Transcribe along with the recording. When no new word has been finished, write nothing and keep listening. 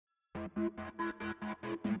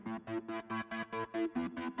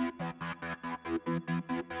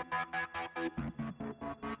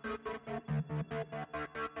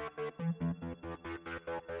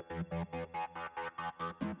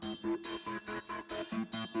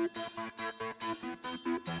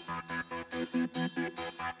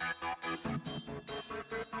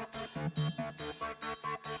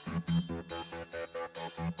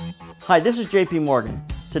Hi, this is JP Morgan.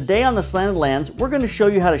 Today on the Slanted Lens, we're going to show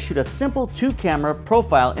you how to shoot a simple 2-camera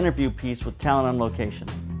profile interview piece with talent on location.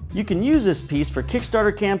 You can use this piece for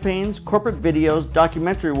Kickstarter campaigns, corporate videos,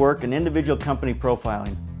 documentary work, and individual company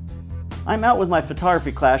profiling. I'm out with my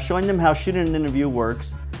photography class showing them how shooting an interview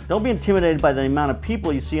works. Don't be intimidated by the amount of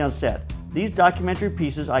people you see on set. These documentary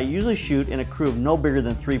pieces I usually shoot in a crew of no bigger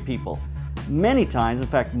than 3 people. Many times, in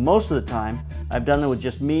fact most of the time, I've done them with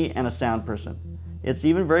just me and a sound person. It's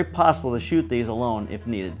even very possible to shoot these alone if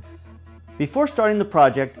needed. Before starting the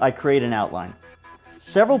project, I create an outline.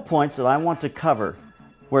 Several points that I want to cover: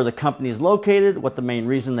 where the company is located, what the main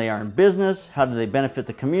reason they are in business, how do they benefit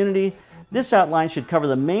the community. This outline should cover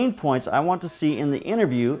the main points I want to see in the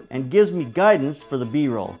interview and gives me guidance for the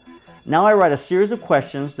B-roll. Now I write a series of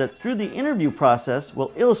questions that through the interview process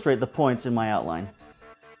will illustrate the points in my outline.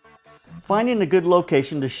 Finding a good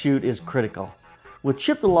location to shoot is critical. With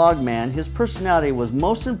Chip the Log Man, his personality was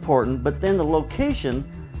most important, but then the location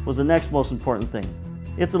was the next most important thing.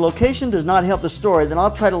 If the location does not help the story, then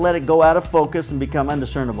I'll try to let it go out of focus and become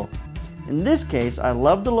undiscernible. In this case, I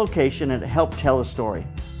loved the location and it helped tell the story.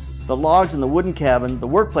 The logs in the wooden cabin, the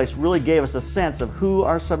workplace, really gave us a sense of who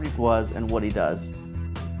our subject was and what he does.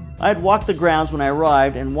 I had walked the grounds when I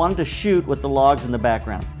arrived and wanted to shoot with the logs in the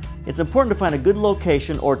background. It's important to find a good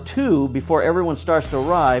location or two before everyone starts to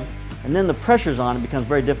arrive, and then the pressure's on and it becomes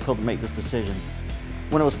very difficult to make this decision.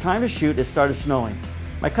 When it was time to shoot, it started snowing.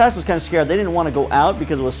 My class was kind of scared. They didn't want to go out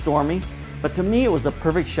because it was stormy, but to me it was the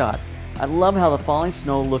perfect shot. I love how the falling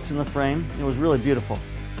snow looks in the frame. It was really beautiful.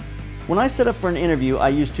 When I set up for an interview, I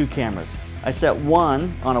used 2 cameras. I set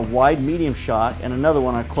one on a wide medium shot and another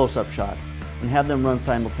one on a close-up shot and have them run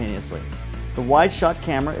simultaneously. The wide shot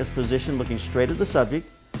camera is positioned looking straight at the subject.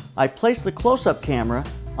 I place the close-up camera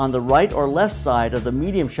on the right or left side of the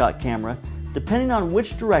medium shot camera, depending on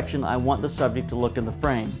which direction I want the subject to look in the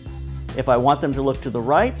frame. If I want them to look to the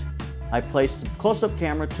right, I place the close-up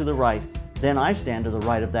camera to the right, then I stand to the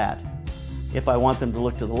right of that. If I want them to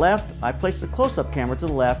look to the left, I place the close-up camera to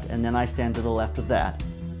the left, and then I stand to the left of that.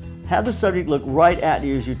 Have the subject look right at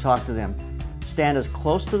you as you talk to them. Stand as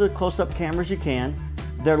close to the close-up camera as you can.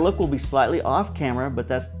 Their look will be slightly off camera, but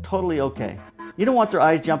that's totally okay. You don't want their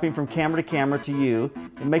eyes jumping from camera to camera to you.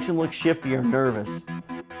 It makes them look shifty or nervous.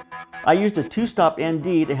 I used a 2-stop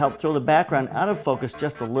ND to help throw the background out of focus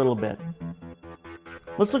just a little bit.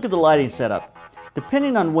 Let's look at the lighting setup.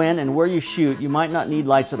 Depending on when and where you shoot, you might not need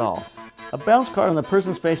lights at all. A bounce card on the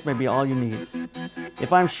person's face may be all you need.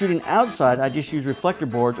 If I'm shooting outside, I just use reflector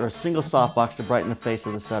boards or a single softbox to brighten the face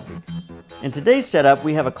of the subject. In today's setup,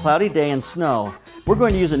 we have a cloudy day and snow. We're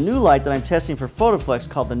going to use a new light that I'm testing for PhotoFlex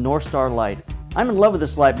called the North Star light. I'm in love with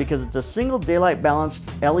this light because it's a single daylight balanced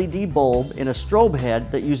LED bulb in a strobe head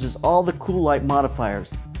that uses all the cool light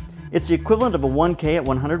modifiers. It's the equivalent of a 1K at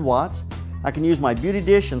 100 watts. I can use my beauty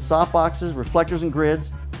dish and softboxes, reflectors and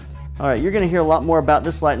grids. Alright, you're going to hear a lot more about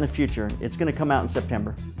this light in the future. It's going to come out in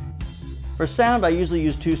September. For sound, I usually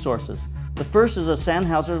use 2 sources. The first is a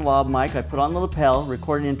Sennheiser lav mic I put on the lapel,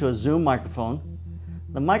 recording into a Zoom microphone.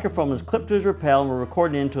 The microphone is clipped to his lapel and we're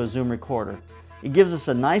recording into a Zoom recorder. It gives us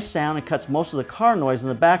a nice sound and cuts most of the car noise in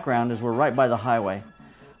the background as we're right by the highway.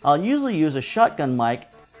 I'll usually use a shotgun mic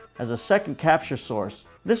as a second capture source.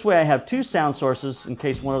 This way I have 2 sound sources in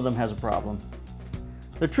case one of them has a problem.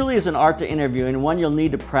 There truly is an art to interviewing and one you'll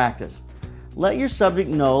need to practice. Let your subject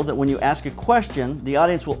know that when you ask a question, the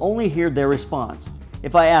audience will only hear their response.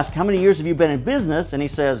 If I ask, how many years have you been in business? And he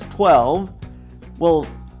says, 12. Well,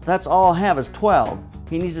 that's all I'll have is 12.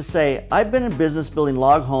 He needs to say, I've been in business building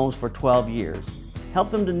log homes for 12 years.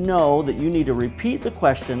 Help them to know that you need to repeat the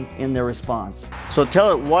question in their response. So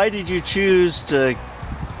tell it, why did you choose to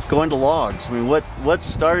go into logs? I mean, what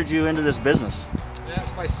started you into this business? Yeah,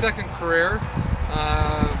 it's my second career.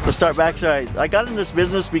 Let's start back. Sorry, I got in this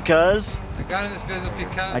business because?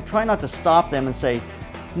 I try not to stop them and say,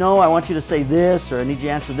 no, I want you to say this, or I need you to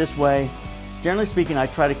answer this way. Generally speaking, I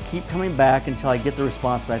try to keep coming back until I get the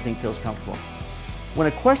response that I think feels comfortable. When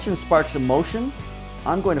a question sparks emotion,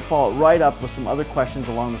 I'm going to follow it right up with some other questions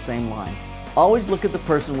along the same line. Always look at the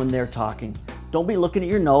person when they're talking. Don't be looking at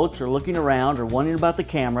your notes or looking around or wondering about the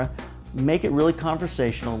camera. Make it really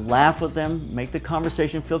conversational, laugh with them, make the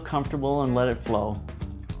conversation feel comfortable and let it flow.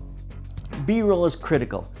 B-roll is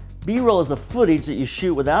critical. B-roll is the footage that you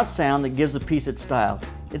shoot without sound that gives the piece its style.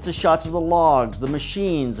 It's the shots of the logs, the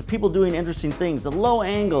machines, the people doing interesting things, the low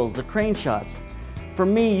angles, the crane shots. For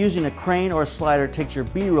me, using a crane or a slider takes your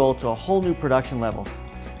B-roll to a whole new production level.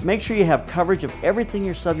 Make sure you have coverage of everything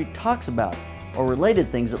your subject talks about, or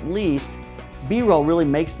related things at least. B-roll really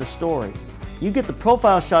makes the story. You get the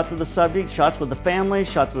profile shots of the subject, shots with the family,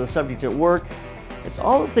 shots of the subject at work. It's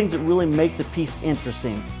all the things that really make the piece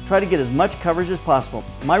interesting. Try to get as much coverage as possible.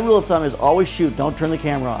 My rule of thumb is always shoot, don't turn the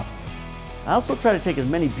camera off. I also try to take as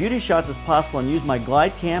many beauty shots as possible and use my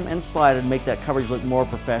glide cam and slider to make that coverage look more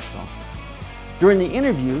professional. During the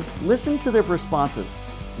interview, listen to their responses.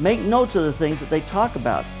 Make notes of the things that they talk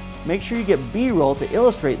about. Make sure you get B-roll to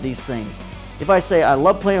illustrate these things. If I say, I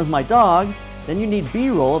love playing with my dog, then you need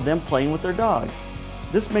B-roll of them playing with their dog.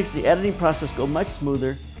 This makes the editing process go much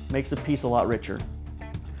smoother, makes the piece a lot richer.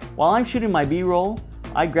 While I'm shooting my B-roll,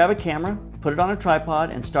 I grab a camera, put it on a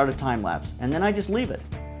tripod, and start a time lapse, and then I just leave it.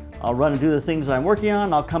 I'll run and do the things that I'm working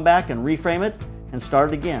on, I'll come back and reframe it and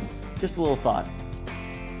start it again. Just a little thought.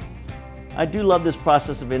 I do love this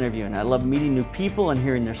process of interviewing. I love meeting new people and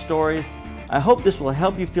hearing their stories. I hope this will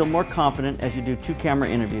help you feel more confident as you do two-camera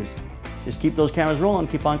interviews. Just keep those cameras rolling,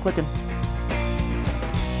 keep on clicking.